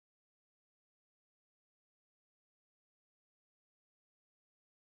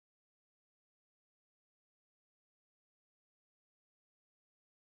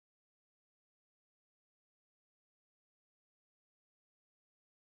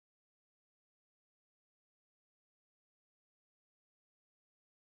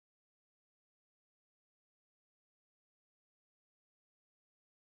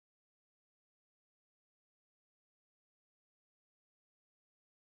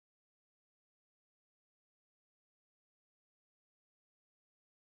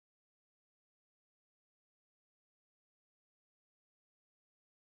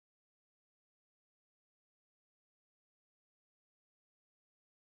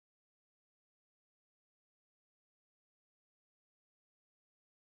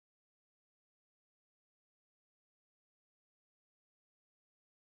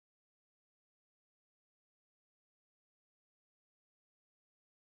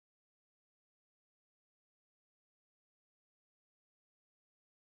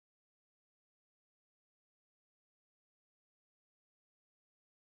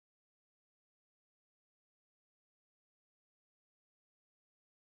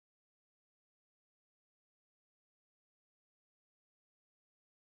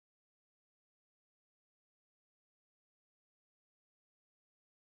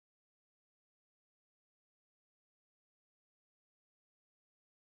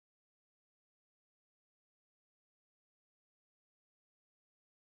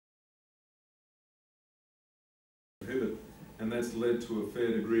and that's led to a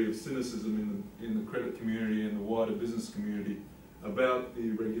fair degree of cynicism in the credit community and the wider business community about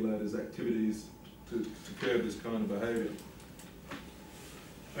the regulator's activities to curb this kind of behaviour.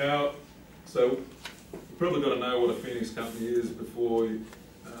 Now, so you've probably got to know what a Phoenix company is before you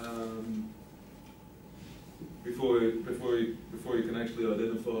can actually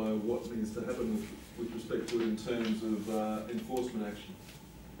identify what needs to happen with respect to it in terms of enforcement action.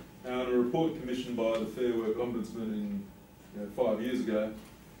 Now, in a report commissioned by the Fair Work Ombudsman 5 years ago,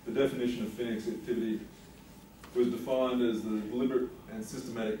 the definition of Phoenix activity was defined as the deliberate and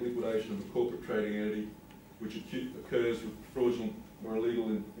systematic liquidation of a corporate trading entity which occurs with fraudulent or illegal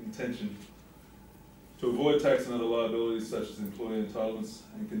intention to avoid tax and other liabilities such as employee entitlements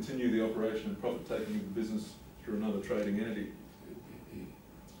and continue the operation and profit-taking of the business through another trading entity.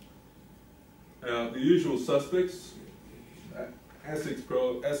 Now, the usual suspects, ASIC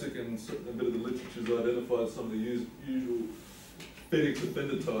and a bit of the literature has identified some of the usual Phoenix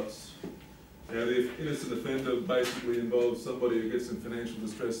offender types. Now, the innocent offender basically involves somebody who gets in financial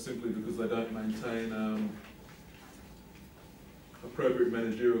distress simply because they don't maintain appropriate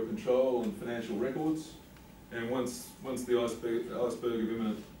managerial control and financial records. And once the iceberg of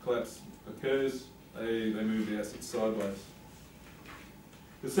imminent collapse occurs, they move the assets sideways.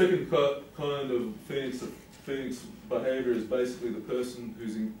 The second kind of Phoenix behaviour is basically the person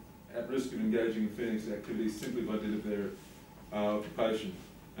who's at risk of engaging in Phoenix activities simply by dint of their occupation.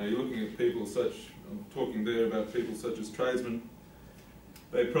 Now, you're looking at people I'm talking there about people such as tradesmen.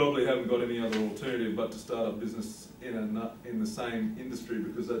 They probably haven't got any other alternative but to start a business in the same industry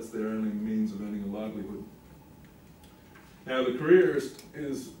because that's their only means of earning a livelihood. Now, the careerist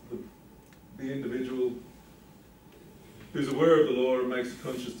is the individual who's aware of the law and makes a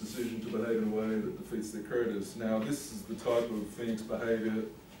conscious decision to behave in a way that defeats their creditors. Now, this is the type of Phoenix behaviour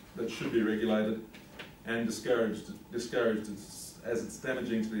that should be regulated and discouraged as it's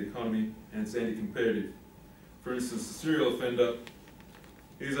damaging to the economy and it's anti-competitive. For instance, a serial offender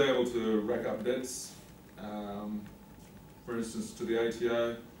is able to rack up debts, for instance, to the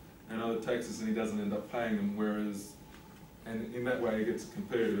ATO and other taxes, and he doesn't end up paying them, and in that way he gets a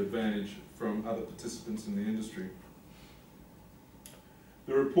competitive advantage from other participants in the industry.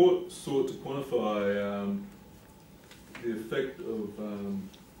 The report sought to quantify the effect of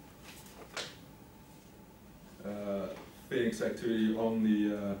Phoenix activity on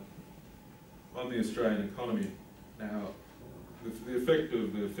the Australian economy. Now, the effect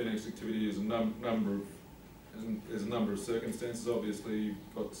of the Phoenix activity is a number of circumstances. Obviously,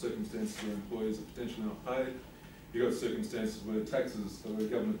 you've got circumstances where employees are potentially not paid. You've got circumstances where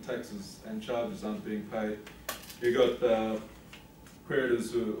government taxes and charges aren't being paid. You've got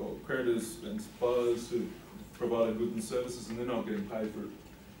creditors and suppliers who provided goods and services and they're not getting paid for it.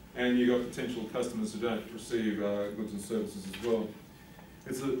 And you've got potential customers who don't receive goods and services as well.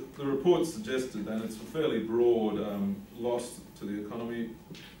 The report suggested, and it's a fairly broad loss to the economy,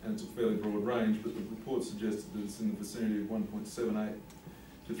 and it's a fairly broad range, but the report suggested that it's in the vicinity of $1.78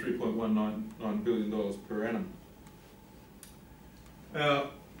 to $3.199 billion per annum.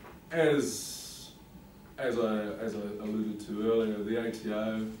 Now, as I alluded to earlier, the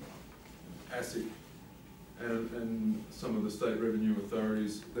ATO, ASIC, and some of the state revenue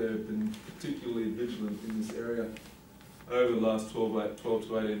authorities, they've been particularly vigilant in this area over the last 12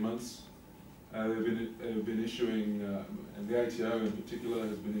 to 18 months. They've been issuing, and the ATO in particular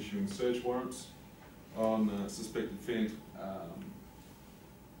has been issuing search warrants on suspected Phoenix,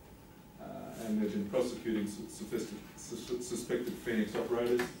 and they've been prosecuting suspected Phoenix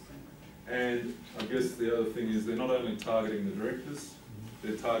operators. And I guess the other thing is they're not only targeting the directors,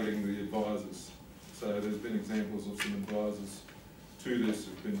 they're targeting the advisors. So there's been examples of some advisors to this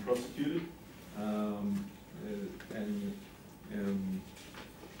who've been prosecuted,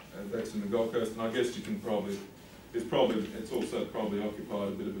 that's in the Gold Coast. And I guess you can it's also probably occupied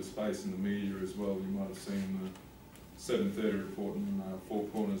a bit of a space in the media as well. You might have seen the 7:30 report in Four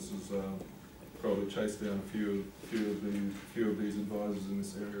Corners has probably chased down a few of these advisors in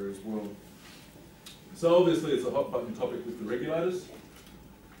this area as well. So obviously it's a hot button topic with the regulators,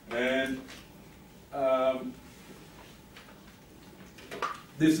 and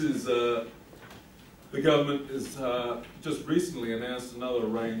this is the government has just recently announced another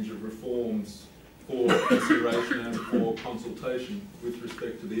range of reforms for consideration and for consultation with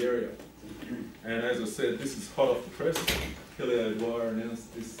respect to the area. And as I said, this is hot off the press. Kelly O'Dwyer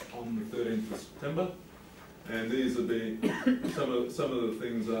announced this on the 13th of September, and these are some of the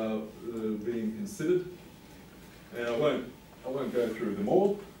things are being considered. And I won't go through them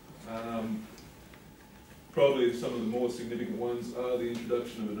all. Probably some of the more significant ones are the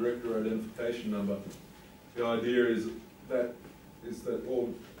introduction of a director identification number. The idea is that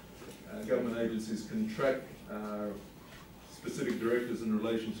all government agencies can track specific directives and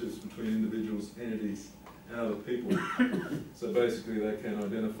relationships between individuals, entities, and other people. So basically they can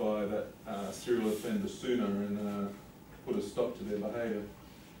identify that serial offender sooner and put a stop to their behaviour.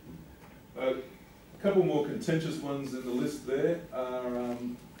 A couple more contentious ones in the list there are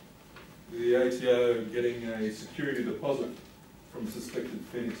the ATO getting a security deposit from suspected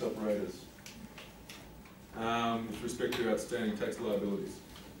Phoenix operators with respect to outstanding tax liabilities.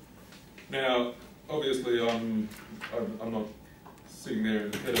 Now, obviously I'm not sitting there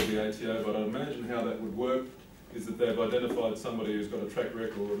in the head of the ATO, but I imagine how that would work is that they've identified somebody who's got a track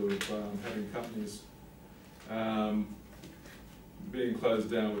record of having companies being closed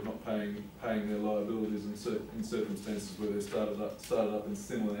down with not paying their liabilities in circumstances where they're started up in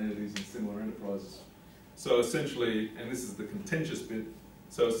similar entities and similar enterprises. So essentially, and this is the contentious bit,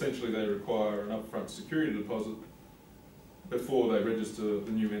 so essentially they require an upfront security deposit before they register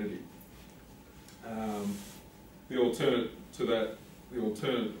the new entity. The alternate,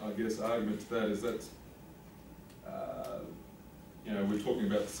 I guess, argument to that is that, you know, we're talking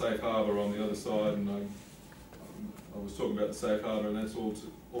about the safe harbour on the other side, and I was talking about the safe harbour, and that's all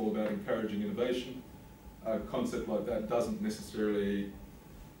about encouraging innovation. A concept like that doesn't necessarily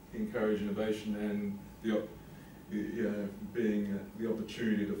encourage innovation and being the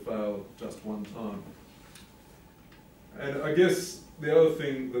opportunity to fail just one time. And I guess the other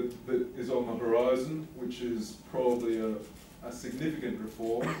thing that is on the horizon, which is probably a significant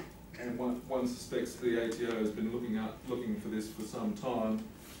reform, and one suspects the ATO has been looking for this for some time,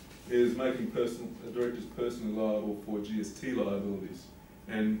 is making directors personally liable for GST liabilities,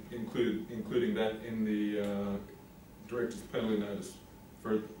 and including that in the director's penalty notice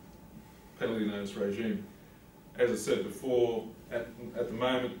regime. As I said before, at the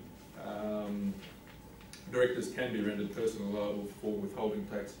moment, directors can be rendered personally liable for withholding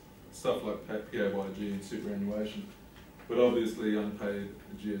tax, stuff like PAYG and superannuation, but obviously unpaid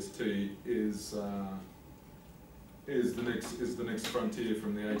GST is the next frontier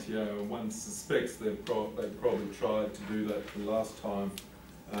from the ATO, and one suspects they probably tried to do that the last time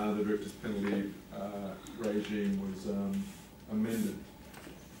the director's penalty regime was amended.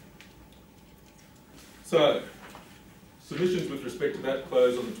 So, submissions with respect to that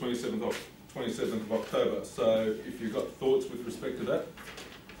close on the 27th of October. So, if you've got thoughts with respect to that,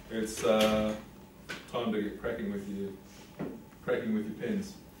 it's time to get cracking with your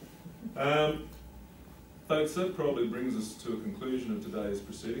pens. Folks, that probably brings us to a conclusion of today's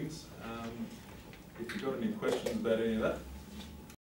proceedings. If you've got any questions about any of that,